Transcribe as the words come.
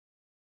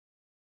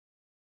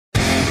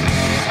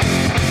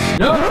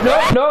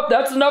Nope,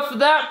 that's enough of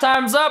that.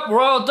 Time's up. We're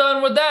all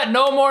done with that.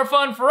 No more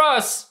fun for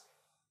us.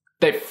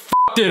 They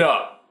fucked it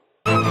up.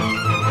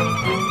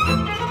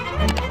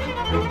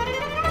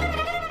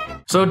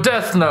 So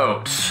Death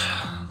Note,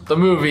 the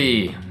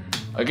movie,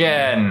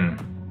 again.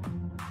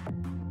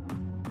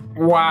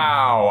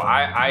 Wow,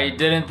 I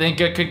didn't think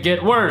it could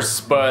get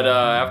worse, but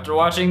after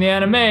watching the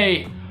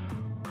anime,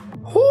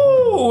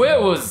 whoo,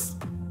 it was...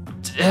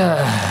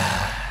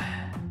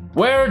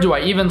 Where do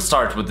I even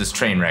start with this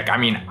train wreck? I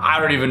mean, I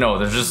don't even know.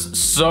 There's just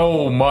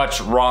so much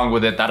wrong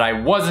with it that I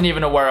wasn't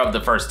even aware of the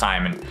first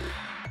time. And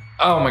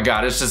oh my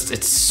God,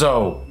 it's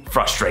so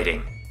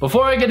frustrating.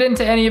 Before I get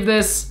into any of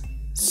this,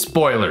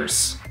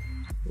 spoilers.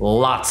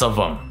 Lots of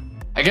them.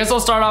 I guess I'll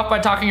start off by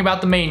talking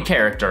about the main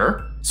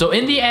character. So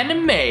in the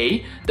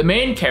anime, the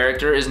main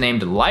character is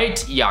named Light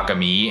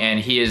Yagami, and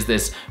he is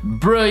this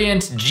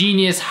brilliant,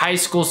 genius, high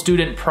school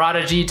student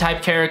prodigy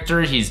type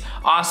character. He's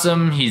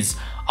awesome. He's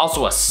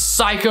also a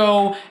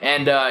psycho,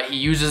 and he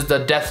uses the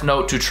Death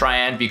Note to try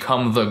and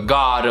become the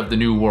god of the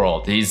new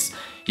world. He's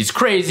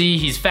crazy,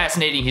 he's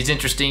fascinating, he's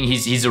interesting,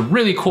 he's a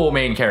really cool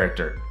main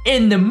character.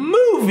 In the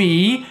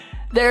movie,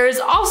 there is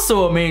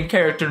also a main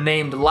character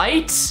named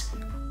Light.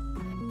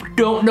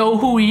 Don't know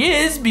who he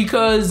is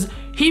because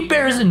he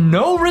bears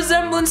no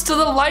resemblance to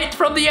the Light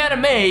from the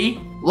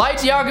anime. Light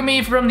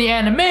Yagami from the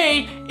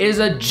anime is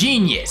a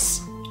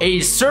genius, a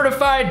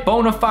certified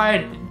bona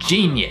fide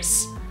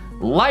genius.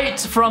 Light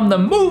from the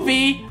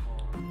movie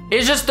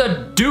is just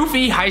a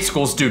doofy high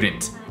school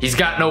student. He's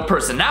got no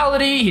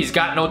personality, he's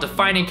got no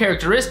defining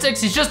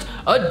characteristics, he's just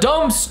a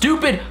dumb,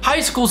 stupid high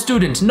school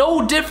student,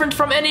 no different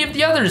from any of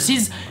the others.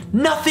 He's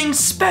nothing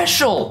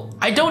special.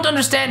 I don't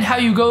understand how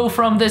you go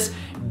from this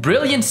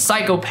brilliant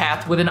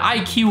psychopath with an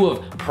IQ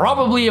of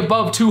probably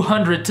above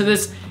 200 to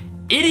this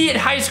idiot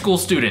high school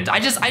student.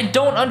 I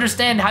don't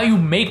understand how you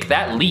make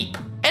that leap.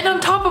 And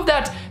on top of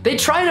that, they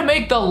try to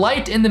make the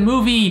Light in the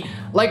movie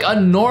like a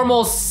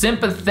normal,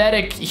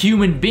 sympathetic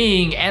human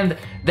being, and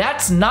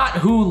that's not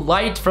who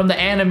Light from the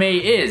anime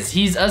is.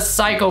 He's a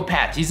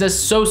psychopath, he's a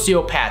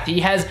sociopath,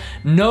 he has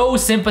no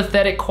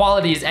sympathetic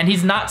qualities, and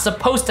he's not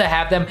supposed to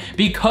have them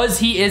because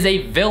he is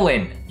a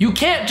villain. You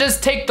can't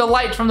just take the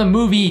Light from the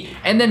movie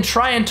and then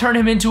try and turn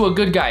him into a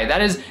good guy.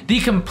 That is the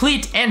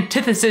complete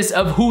antithesis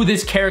of who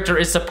this character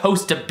is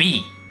supposed to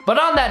be. But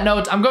on that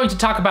note, I'm going to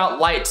talk about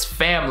Light's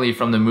family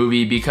from the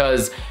movie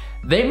because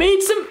they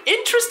made some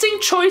interesting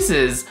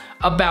choices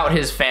about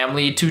his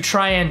family to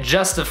try and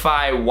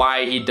justify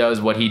why he does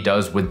what he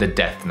does with the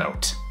Death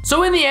Note.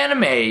 So in the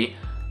anime,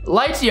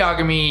 Light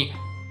Yagami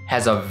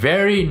has a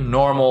very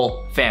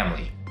normal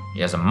family. He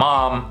has a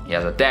mom, he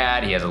has a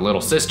dad, he has a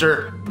little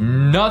sister,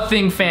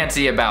 nothing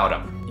fancy about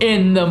him.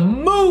 In the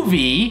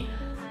movie,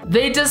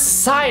 they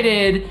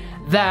decided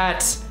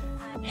that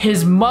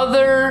his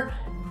mother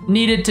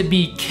needed to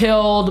be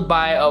killed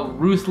by a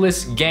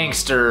ruthless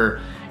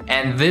gangster,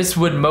 and this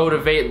would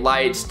motivate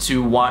Light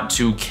to want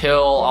to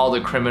kill all the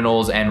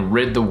criminals and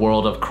rid the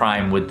world of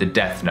crime with the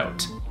Death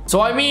Note.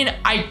 So I mean,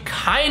 I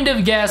kind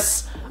of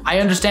guess I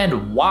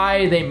understand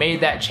why they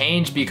made that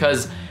change,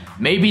 because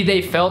maybe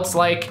they felt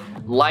like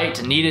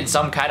Light needed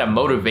some kind of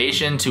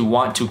motivation to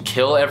want to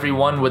kill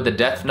everyone with the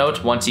Death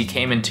Note once he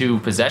came into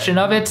possession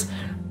of it.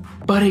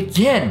 But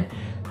again,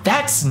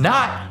 that's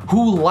not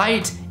who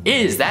Light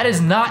is. That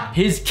is not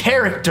his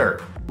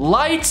character.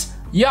 Light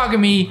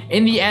Yagami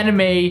in the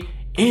anime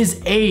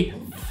is a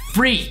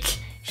freak.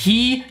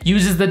 He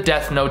uses the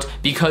Death Note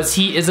because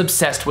he is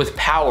obsessed with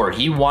power.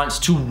 He wants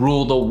to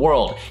rule the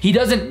world. He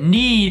doesn't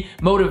need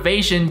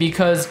motivation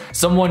because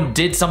someone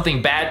did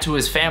something bad to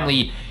his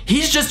family.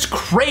 He's just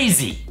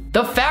crazy.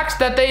 The fact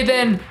that they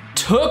then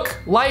took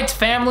Light's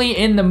family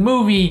in the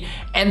movie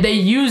and they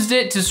used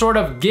it to sort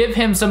of give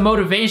him some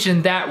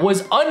motivation that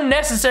was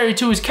unnecessary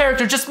to his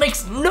character just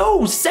makes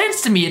no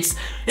sense to me.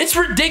 It's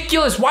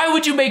ridiculous. Why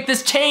would you make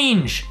this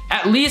change?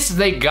 At least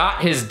they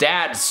got his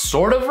dad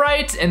sort of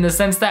right in the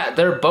sense that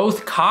they're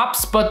both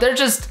cops, but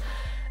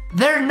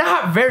they're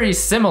not very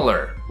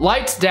similar.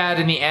 Light's dad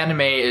in the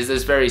anime is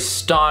this very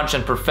staunch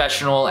and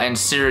professional and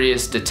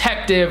serious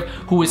detective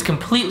who is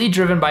completely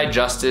driven by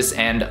justice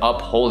and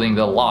upholding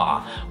the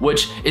law,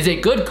 which is a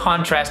good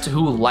contrast to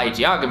who Light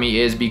Yagami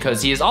is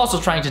because he is also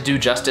trying to do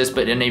justice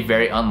but in a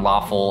very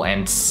unlawful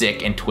and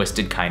sick and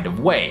twisted kind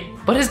of way.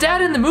 But his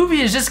dad in the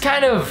movie is just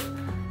kind of,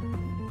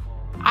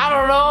 I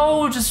don't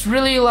know, just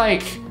really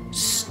like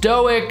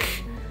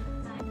stoic,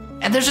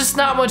 and there's just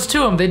not much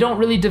to him. They don't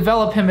really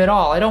develop him at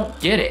all. I don't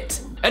get it.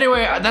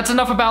 Anyway, that's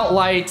enough about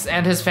Light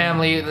and his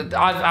family.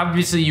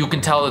 Obviously, you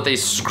can tell that they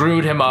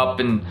screwed him up,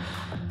 and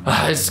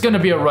it's gonna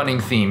be a running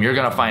theme. You're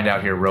gonna find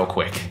out here real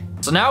quick.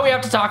 So now we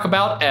have to talk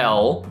about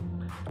L.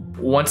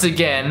 Once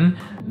again,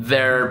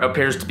 there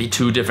appears to be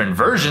two different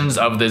versions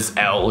of this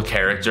L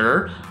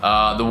character.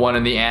 The one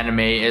in the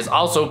anime is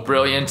also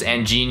brilliant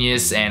and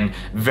genius and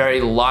very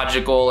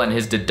logical, and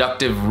his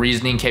deductive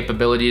reasoning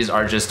capabilities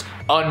are just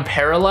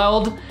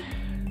unparalleled.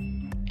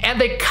 And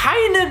they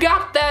kind of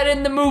got that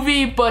in the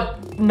movie,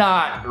 but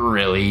not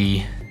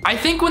really. I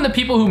think when the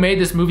people who made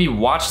this movie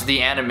watched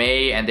the anime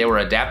and they were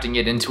adapting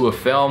it into a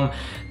film,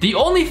 the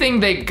only thing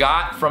they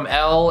got from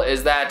L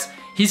is that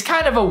he's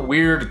kind of a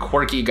weird,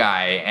 quirky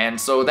guy, and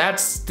so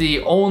that's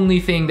the only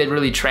thing they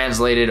really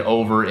translated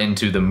over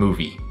into the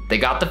movie. They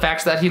got the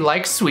facts that he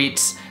likes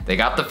sweets, they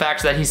got the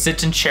facts that he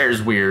sits in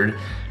chairs weird,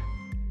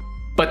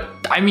 but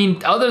I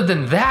mean, other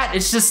than that,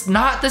 it's just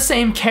not the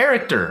same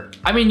character.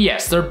 I mean,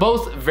 yes, they're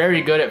both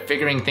very good at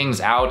figuring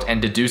things out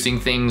and deducing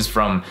things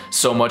from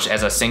so much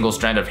as a single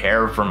strand of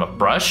hair from a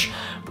brush,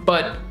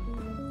 but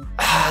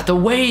the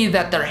way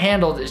that they're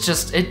handled, it's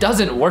just, it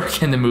doesn't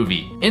work in the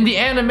movie. In the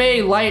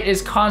anime, Light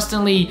is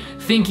constantly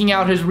thinking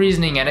out his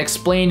reasoning and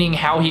explaining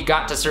how he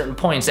got to certain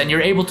points, and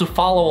you're able to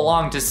follow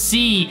along to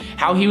see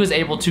how he was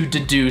able to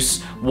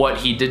deduce what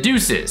he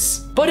deduces.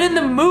 But in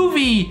the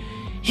movie,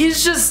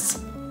 he's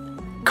just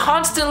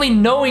constantly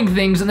knowing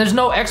things and there's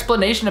no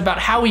explanation about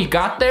how he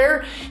got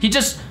there. He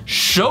just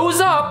shows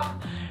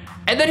up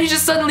and then he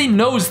just suddenly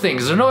knows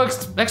things. There's no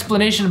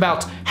explanation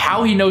about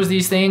how he knows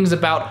these things,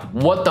 about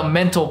what the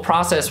mental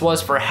process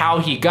was for how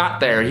he got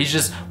there. He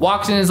just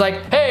walks in and is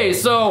like, hey,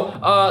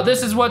 so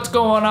this is what's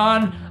going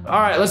on.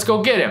 All right, let's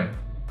go get him.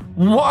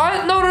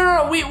 What?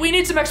 No, we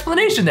need some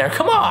explanation there,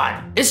 come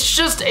on. It's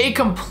just a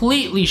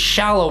completely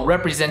shallow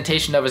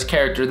representation of his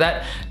character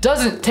that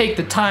doesn't take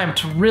the time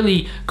to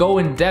really go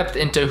in depth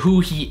into who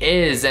he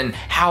is and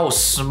how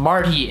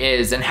smart he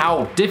is and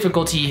how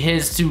difficult he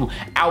is to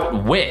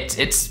outwit.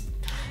 It's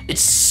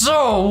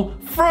so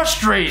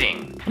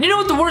frustrating. And you know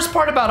what the worst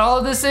part about all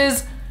of this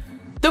is?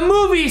 The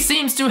movie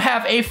seems to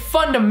have a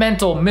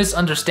fundamental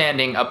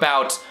misunderstanding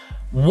about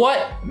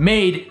what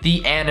made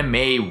the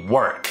anime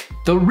work.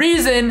 The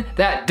reason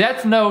that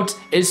Death Note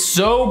is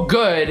so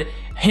good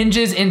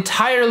hinges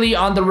entirely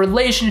on the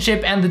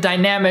relationship and the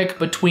dynamic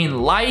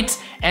between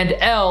Light and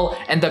L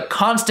and the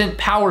constant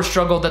power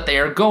struggle that they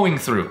are going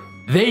through.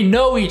 They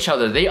know each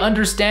other, they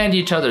understand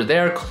each other, they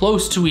are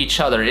close to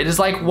each other. It is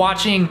like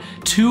watching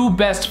two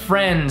best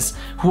friends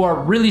who are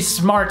really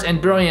smart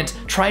and brilliant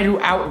try to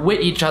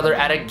outwit each other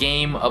at a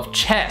game of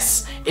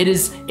chess. It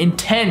is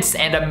intense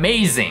and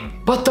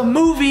amazing. But the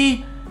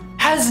movie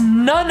has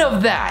none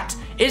of that.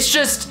 It's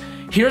just,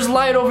 here's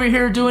Light over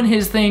here doing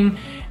his thing,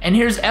 and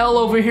here's L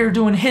over here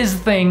doing his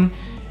thing,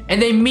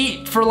 and they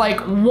meet for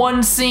like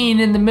one scene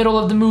in the middle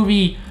of the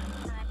movie,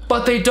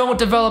 but they don't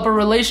develop a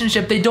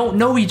relationship. They don't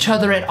know each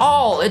other at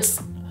all.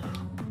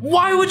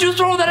 Why would you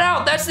throw that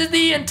out? That's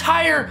the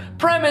entire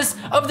premise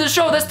of the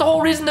show. That's the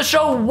whole reason the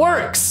show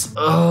works.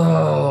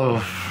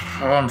 Oh,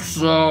 I'm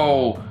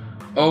so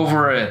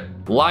over it.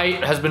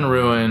 Light has been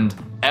ruined.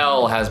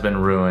 L has been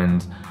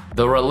ruined.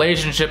 The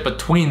relationship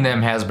between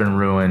them has been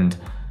ruined.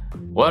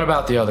 What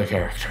about the other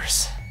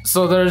characters?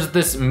 So there's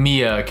this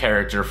Mia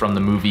character from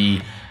the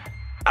movie,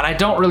 and I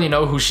don't really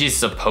know who she's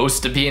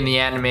supposed to be in the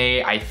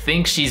anime. I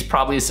think she's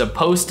probably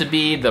supposed to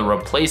be the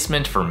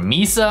replacement for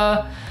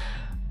Misa,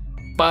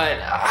 but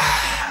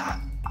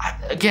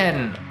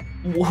again,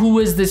 who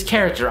is this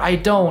character? I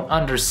don't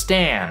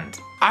understand.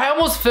 I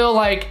almost feel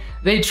like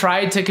they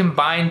tried to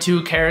combine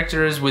two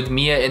characters with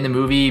Mia in the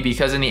movie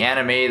because in the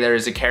anime there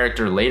is a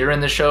character later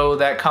in the show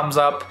that comes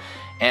up,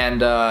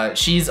 and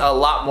she's a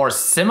lot more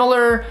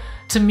similar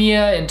to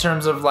Mia in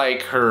terms of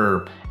like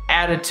her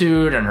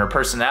attitude and her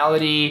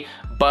personality,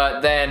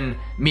 but then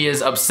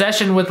Mia's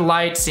obsession with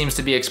Light seems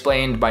to be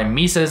explained by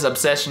Misa's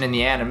obsession in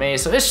the anime,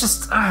 so it's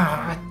just,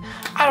 I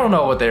don't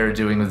know what they were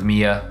doing with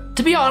Mia.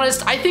 To be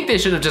honest, I think they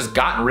should have just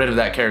gotten rid of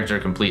that character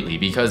completely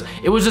because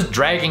it was just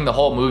dragging the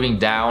whole movie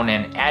down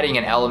and adding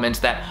an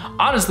element that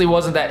honestly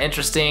wasn't that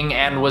interesting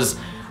and was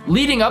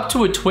leading up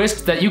to a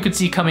twist that you could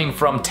see coming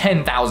from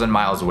 10,000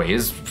 miles away.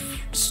 Is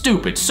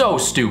stupid, so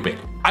stupid.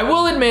 I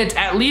will admit,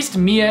 at least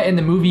Mia in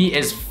the movie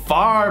is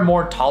far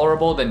more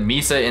tolerable than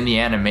Misa in the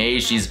anime.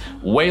 She's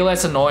way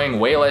less annoying,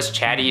 way less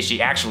chatty.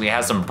 She actually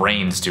has some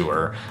brains to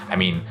her. I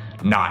mean,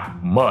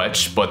 not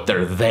much, but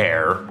they're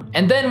there.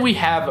 And then we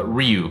have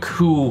Ryuk,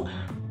 who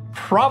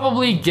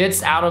probably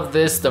gets out of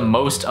this the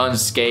most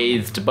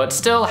unscathed, but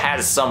still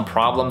has some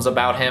problems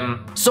about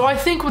him. So I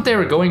think what they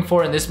were going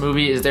for in this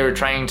movie is they were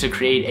trying to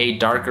create a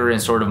darker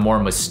and sort of more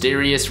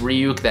mysterious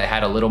Ryuk that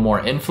had a little more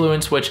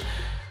influence, which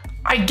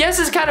I guess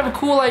is kind of a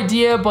cool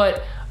idea,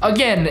 but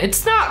again,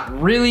 it's not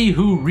really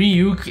who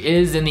Ryuk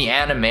is in the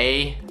anime.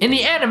 In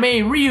the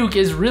anime, Ryuk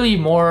is really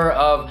more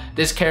of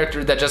this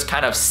character that just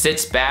kind of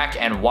sits back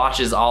and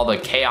watches all the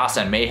chaos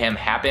and mayhem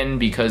happen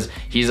because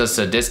he's a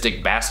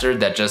sadistic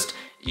bastard that just,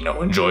 you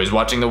know, enjoys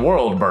watching the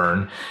world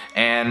burn.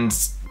 And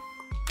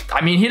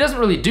I mean, he doesn't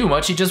really do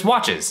much, he just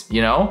watches,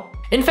 you know?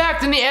 In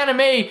fact, in the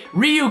anime,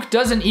 Ryuk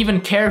doesn't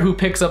even care who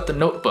picks up the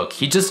notebook.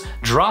 He just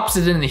drops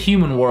it in the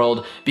human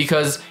world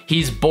because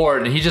he's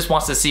bored and he just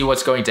wants to see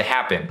what's going to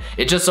happen.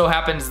 It just so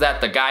happens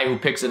that the guy who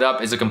picks it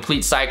up is a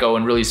complete psycho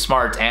and really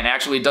smart and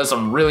actually does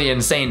some really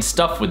insane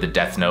stuff with the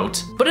Death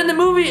Note. But in the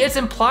movie, it's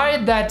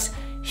implied that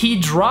he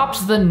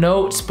drops the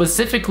note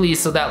specifically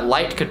so that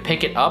Light could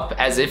pick it up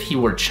as if he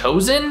were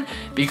chosen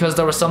because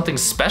there was something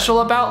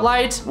special about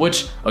Light,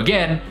 which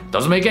again,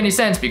 doesn't make any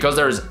sense because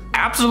there's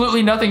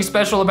absolutely nothing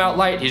special about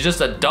Light. He's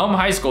just a dumb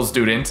high school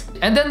student.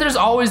 And then there's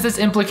always this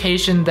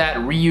implication that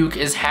Ryuk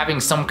is having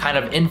some kind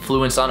of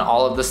influence on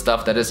all of the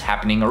stuff that is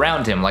happening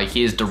around him. Like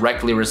he is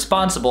directly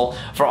responsible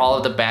for all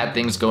of the bad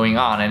things going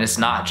on, and it's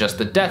not just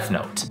the Death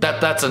Note.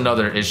 That's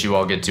another issue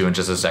I'll get to in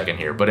just a second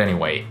here, but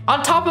anyway.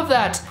 On top of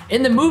that,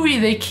 in the movie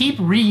they keep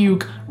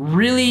Ryuk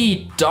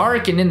really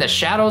dark and in the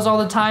shadows all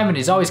the time, and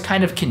he's always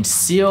kind of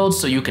concealed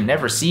so you can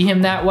never see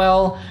him that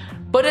well.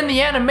 But in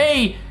the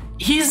anime,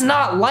 he's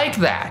not like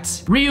that.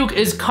 Ryuk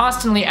is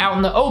constantly out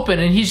in the open,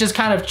 and he's just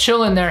kind of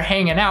chilling there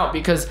hanging out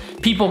because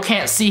people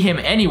can't see him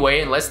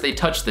anyway unless they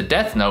touch the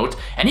Death Note,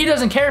 and he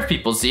doesn't care if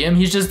people see him.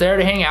 He's just there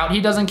to hang out.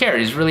 He doesn't care.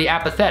 He's really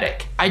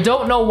apathetic. I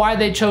don't know why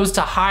they chose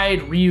to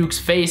hide Ryuk's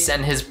face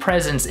and his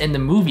presence in the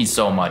movie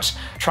so much,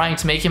 trying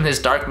to make him this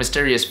dark,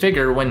 mysterious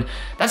figure when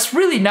that's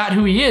really not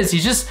who he is.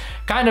 He's just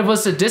kind of a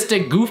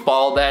sadistic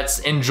goofball that's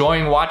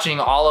enjoying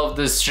watching all of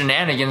the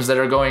shenanigans that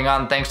are going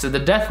on thanks to the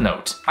Death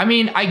Note. I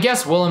mean, I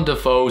guess Willem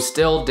Dafoe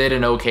still did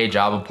an okay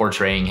job of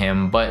portraying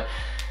him, but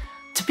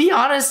to be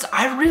honest,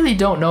 I really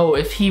don't know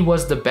if he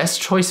was the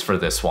best choice for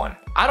this one.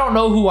 I don't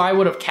know who I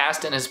would have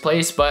cast in his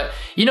place, but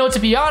you know, to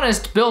be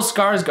honest, Bill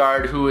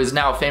Skarsgård, who is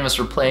now famous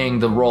for playing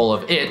the role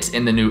of It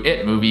in the new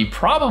It movie,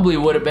 probably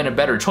would have been a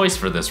better choice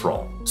for this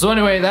role. So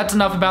anyway, that's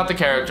enough about the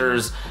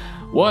characters.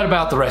 What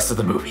about the rest of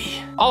the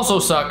movie? Also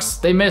sucks.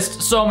 They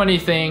missed so many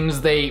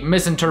things. They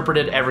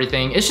misinterpreted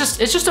everything. It's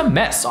just a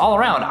mess all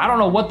around. I don't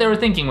know what they were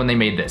thinking when they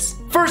made this.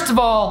 First of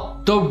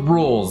all, the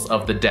rules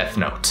of the Death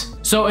Note.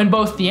 So in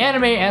both the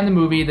anime and the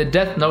movie, the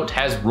Death Note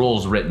has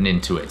rules written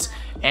into it,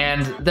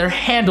 and they're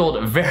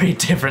handled very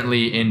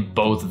differently in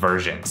both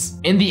versions.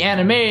 In the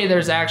anime,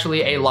 there's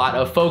actually a lot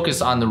of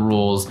focus on the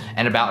rules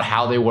and about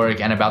how they work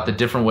and about the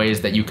different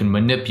ways that you can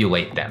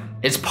manipulate them.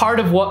 It's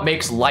part of what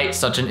makes Light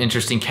such an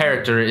interesting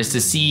character, is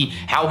to see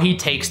how he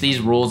takes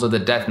these rules of the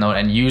Death Note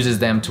and uses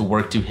them to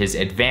work to his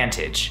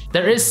advantage.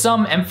 There is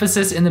some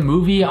emphasis in the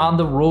movie on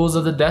the rules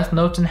of the Death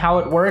Note and how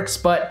it works,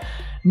 but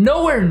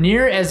nowhere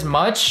near as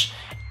much.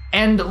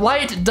 And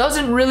Light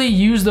doesn't really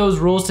use those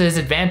rules to his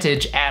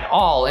advantage at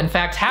all. In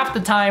fact, half the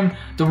time,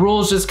 the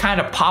rules just kind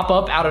of pop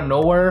up out of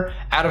nowhere,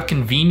 out of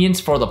convenience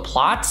for the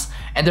plots,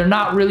 and they're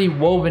not really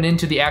woven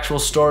into the actual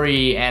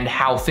story and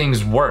how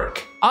things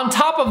work. On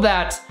top of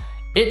that,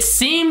 it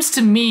seems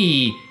to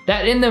me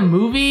that in the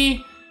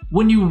movie,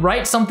 when you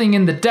write something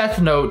in the Death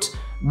Note,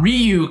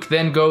 Ryuk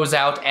then goes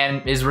out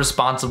and is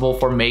responsible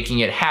for making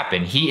it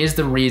happen. He is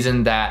the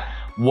reason that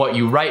what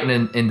you write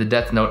in the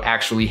Death Note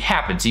actually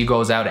happens. He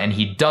goes out and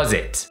he does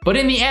it. But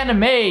in the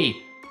anime,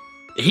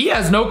 he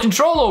has no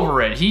control over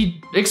it.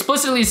 He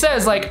explicitly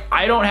says, like,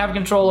 I don't have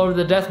control over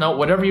the Death Note.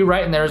 Whatever you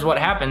write in there is what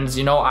happens.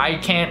 You know, I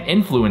can't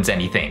influence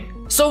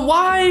anything. So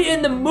why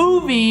in the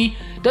movie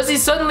does he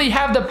suddenly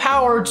have the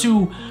power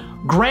to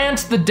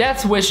grant the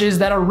death wishes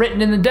that are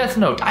written in the Death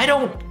Note? I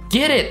don't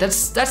get it.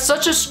 That's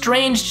such a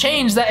strange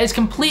change that is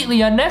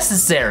completely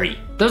unnecessary.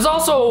 There's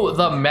also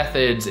the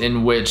methods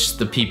in which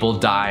the people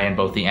die in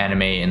both the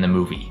anime and the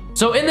movie.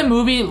 So in the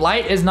movie,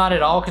 Light is not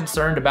at all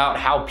concerned about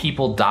how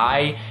people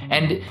die,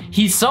 and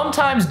he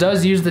sometimes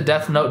does use the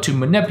Death Note to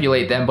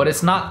manipulate them, but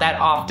it's not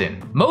that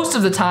often. Most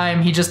of the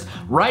time, he just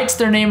writes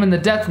their name in the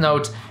Death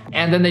Note,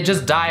 and then they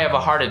just die of a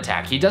heart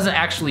attack. He doesn't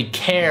actually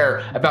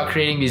care about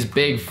creating these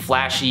big,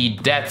 flashy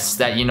deaths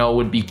that, you know,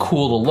 would be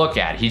cool to look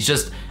at. He's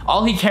just,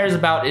 all he cares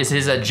about is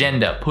his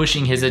agenda,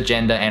 pushing his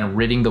agenda and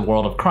ridding the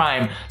world of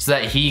crime so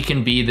that he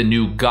can be the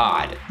new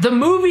god. The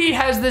movie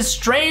has this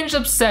strange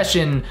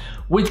obsession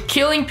with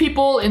killing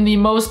people in the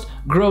most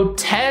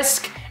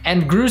grotesque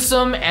and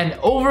gruesome and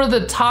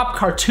over-the-top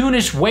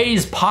cartoonish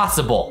ways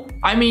possible.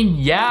 I mean,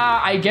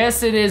 yeah, I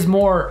guess it is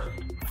more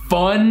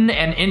fun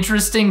and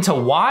interesting to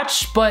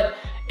watch, but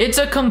it's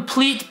a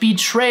complete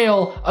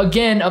betrayal,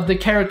 again, of the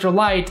character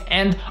Light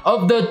and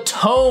of the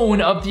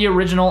tone of the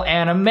original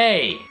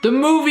anime. The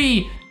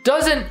movie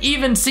doesn't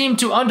even seem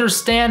to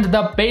understand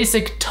the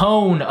basic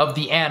tone of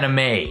the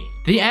anime.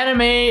 The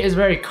anime is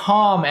very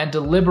calm and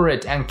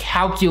deliberate and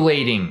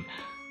calculating.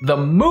 The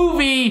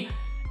movie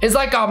is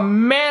like a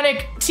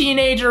manic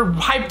teenager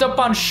hyped up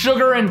on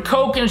sugar and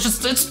coke, and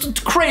it's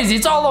crazy,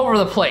 it's all over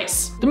the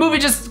place. The movie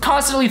just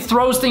constantly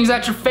throws things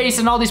at your face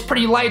and all these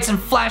pretty lights and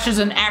flashes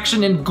and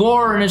action and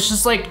gore, and it's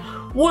just like,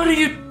 what are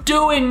you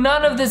doing?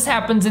 None of this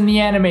happens in the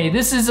anime.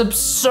 This is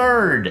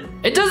absurd.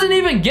 It doesn't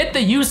even get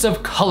the use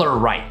of color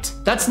right.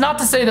 That's not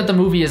to say that the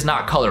movie is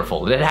not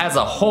colorful. It has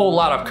a whole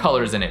lot of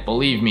colors in it,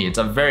 believe me. It's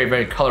a very,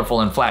 very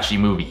colorful and flashy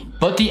movie.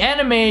 But the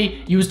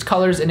anime used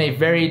colors in a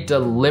very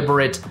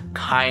deliberate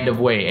kind of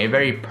way, a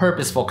very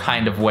purposeful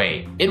kind of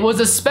way. It was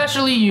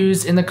especially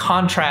used in the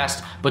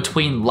contrast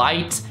between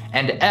Light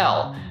and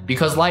L,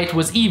 because Light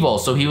was evil,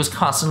 so he was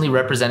constantly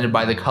represented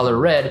by the color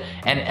red,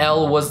 and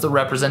L was the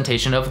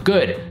representation of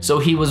good, so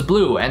he was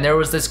blue, and there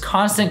was this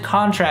constant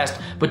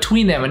contrast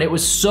between them, and it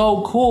was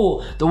so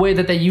cool the way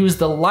that they used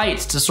the light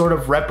to sort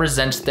of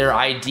represent their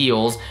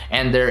ideals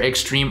and their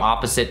extreme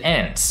opposite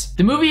ends.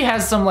 The movie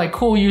has some like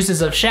cool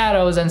uses of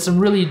shadows and some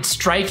really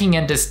striking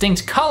and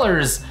distinct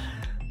colors,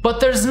 but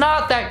there's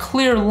not that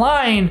clear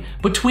line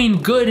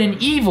between good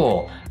and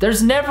evil.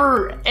 There's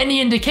never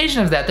any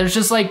indication of that. There's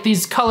just like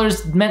these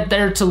colors meant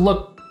there to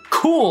look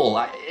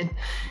cool.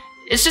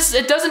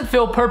 It doesn't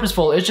feel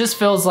purposeful. It just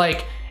feels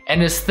like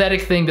an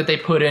aesthetic thing that they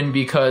put in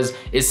because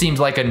it seems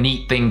like a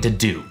neat thing to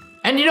do.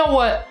 And you know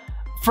what?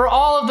 For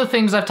all of the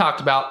things I've talked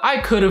about, I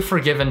could have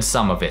forgiven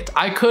some of it.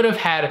 I could have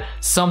had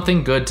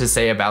something good to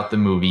say about the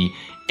movie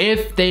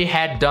if they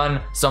had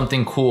done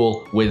something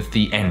cool with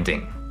the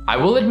ending. I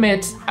will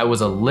admit, I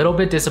was a little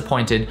bit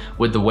disappointed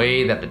with the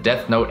way that the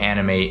Death Note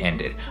anime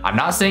ended. I'm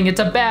not saying it's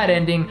a bad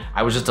ending,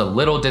 I was just a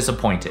little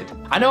disappointed.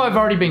 I know I've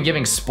already been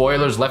giving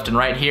spoilers left and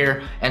right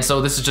here, and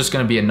so this is just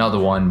gonna be another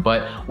one,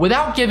 but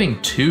without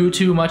giving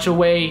too much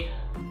away,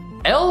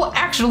 L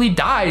actually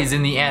dies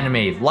in the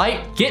anime.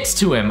 Light gets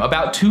to him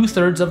about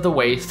 2/3 of the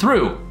way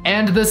through.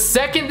 And the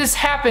second this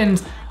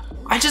happened,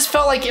 I just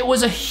felt like it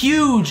was a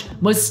huge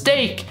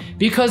mistake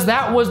because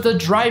that was the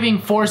driving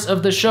force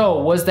of the show,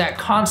 was that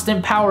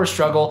constant power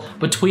struggle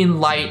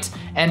between Light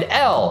and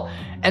L.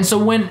 And so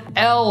when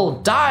L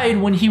died,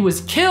 when he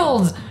was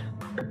killed,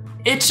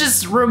 it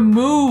just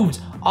removed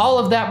all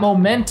of that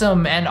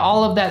momentum and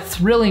all of that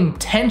thrilling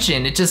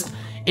tension.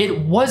 It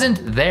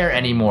wasn't there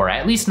anymore,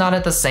 at least not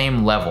at the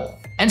same level.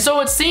 And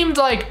so it seemed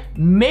like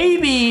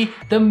maybe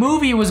the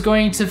movie was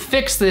going to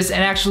fix this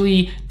and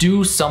actually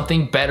do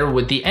something better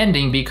with the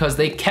ending because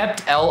they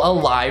kept L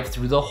alive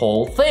through the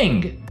whole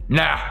thing.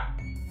 Nah,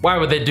 why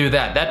would they do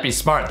that? That'd be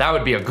smart. That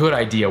would be a good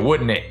idea,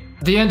 wouldn't it?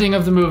 The ending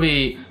of the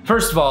movie,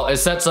 first of all, it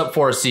sets up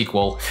for a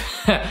sequel.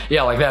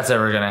 Yeah, like that's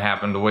ever gonna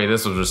happen the way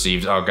this was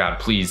received. Oh God,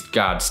 please,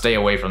 God, stay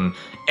away from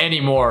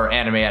any more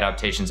anime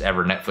adaptations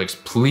ever, Netflix,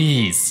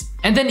 please.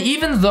 And then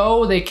even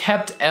though they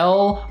kept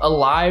L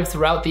alive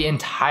throughout the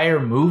entire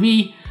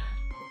movie,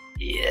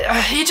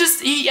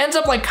 he ends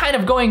up like kind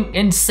of going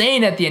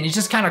insane at the end. He's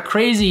just kind of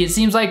crazy. It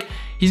seems like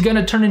he's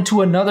gonna turn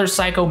into another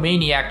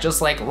psychomaniac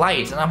just like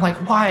Light. And I'm like,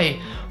 why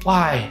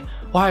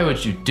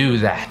would you do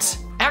that?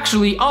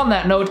 Actually, on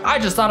that note, I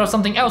just thought of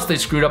something else they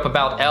screwed up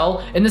about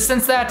L in the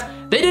sense that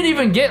they didn't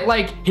even get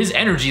like his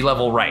energy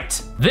level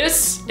right.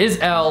 This is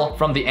L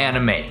from the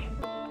anime.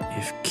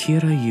 If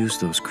Kira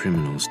used those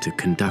criminals to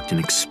conduct an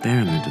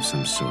experiment of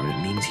some sort, it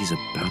means he's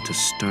about to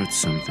start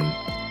something.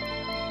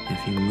 If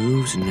he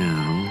moves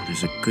now,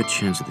 there's a good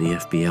chance that the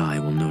FBI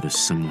will notice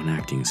someone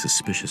acting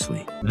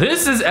suspiciously.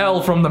 This is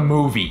L from the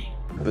movie.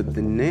 But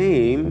the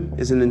name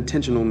is an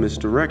intentional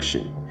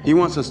misdirection. He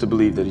wants us to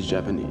believe that he's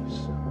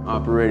Japanese,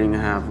 operating a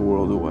half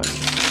world away.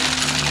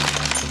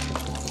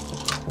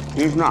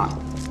 He's not.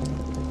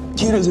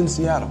 Kira's in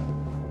Seattle.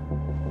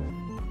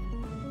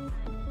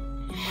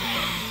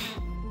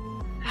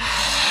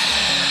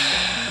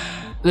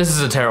 This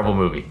is a terrible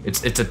movie.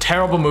 It's a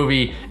terrible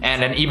movie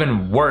and an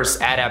even worse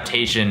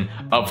adaptation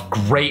of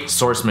great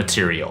source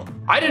material.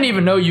 I didn't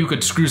even know you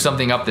could screw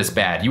something up this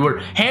bad. You were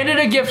handed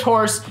a gift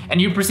horse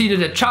and you proceeded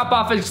to chop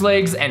off its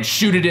legs and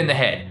shoot it in the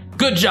head.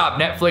 Good job,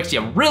 Netflix,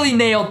 you really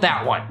nailed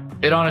that one.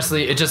 It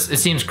honestly, it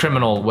seems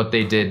criminal what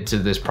they did to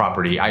this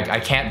property. I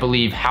can't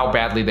believe how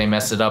badly they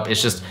messed it up.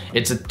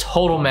 It's a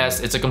total mess.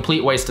 It's a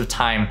complete waste of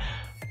time.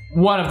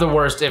 One of the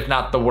worst, if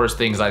not the worst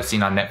things I've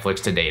seen on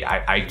Netflix to date.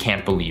 I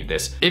can't believe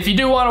this. If you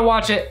do want to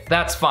watch it,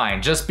 that's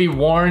fine. Just be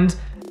warned,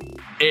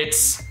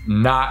 it's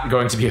not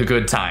going to be a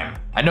good time.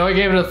 I know I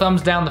gave it a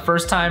thumbs down the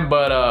first time,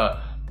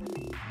 but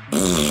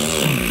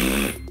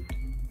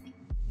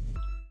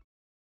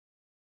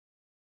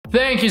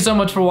thank you so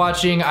much for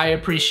watching. I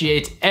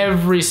appreciate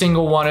every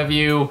single one of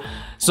you.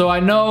 So I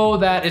know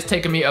that it's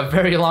taken me a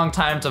very long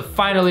time to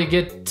finally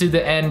get to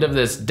the end of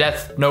this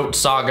Death Note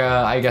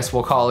saga, I guess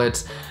we'll call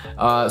it.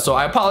 So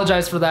I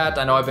apologize for that.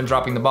 I know I've been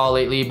dropping the ball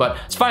lately, but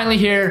it's finally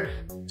here.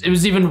 It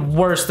was even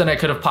worse than I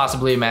could have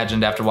possibly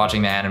imagined after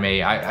watching the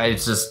anime.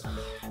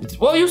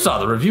 Well, you saw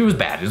the review was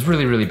bad. It was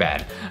really, really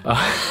bad.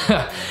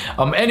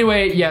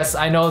 Anyway, yes,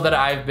 I know that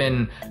I've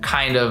been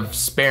kind of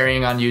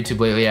sparing on YouTube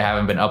lately. I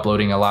haven't been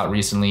uploading a lot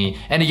recently.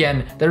 And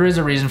again, there is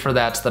a reason for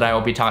that I will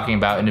be talking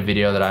about in a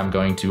video that I'm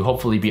going to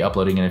hopefully be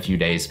uploading in a few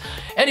days.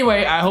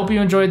 Anyway, I hope you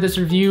enjoyed this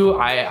review.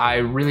 I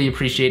really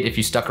appreciate if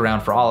you stuck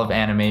around for all of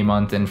anime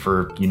month and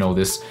for, you know,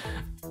 this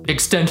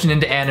extension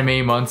into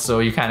anime month, so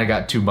you kind of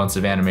got 2 months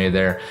of anime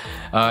there.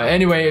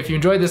 Anyway, if you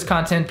enjoyed this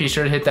content, be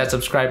sure to hit that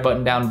subscribe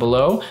button down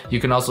below. You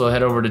can also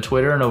head over to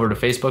Twitter and over to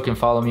Facebook and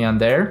follow me on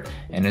there.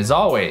 And as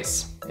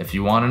always, if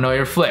you want to know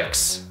your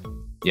flicks,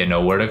 you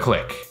know where to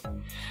click.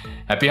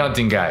 Happy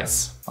hunting,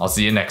 guys. I'll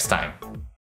see you next time.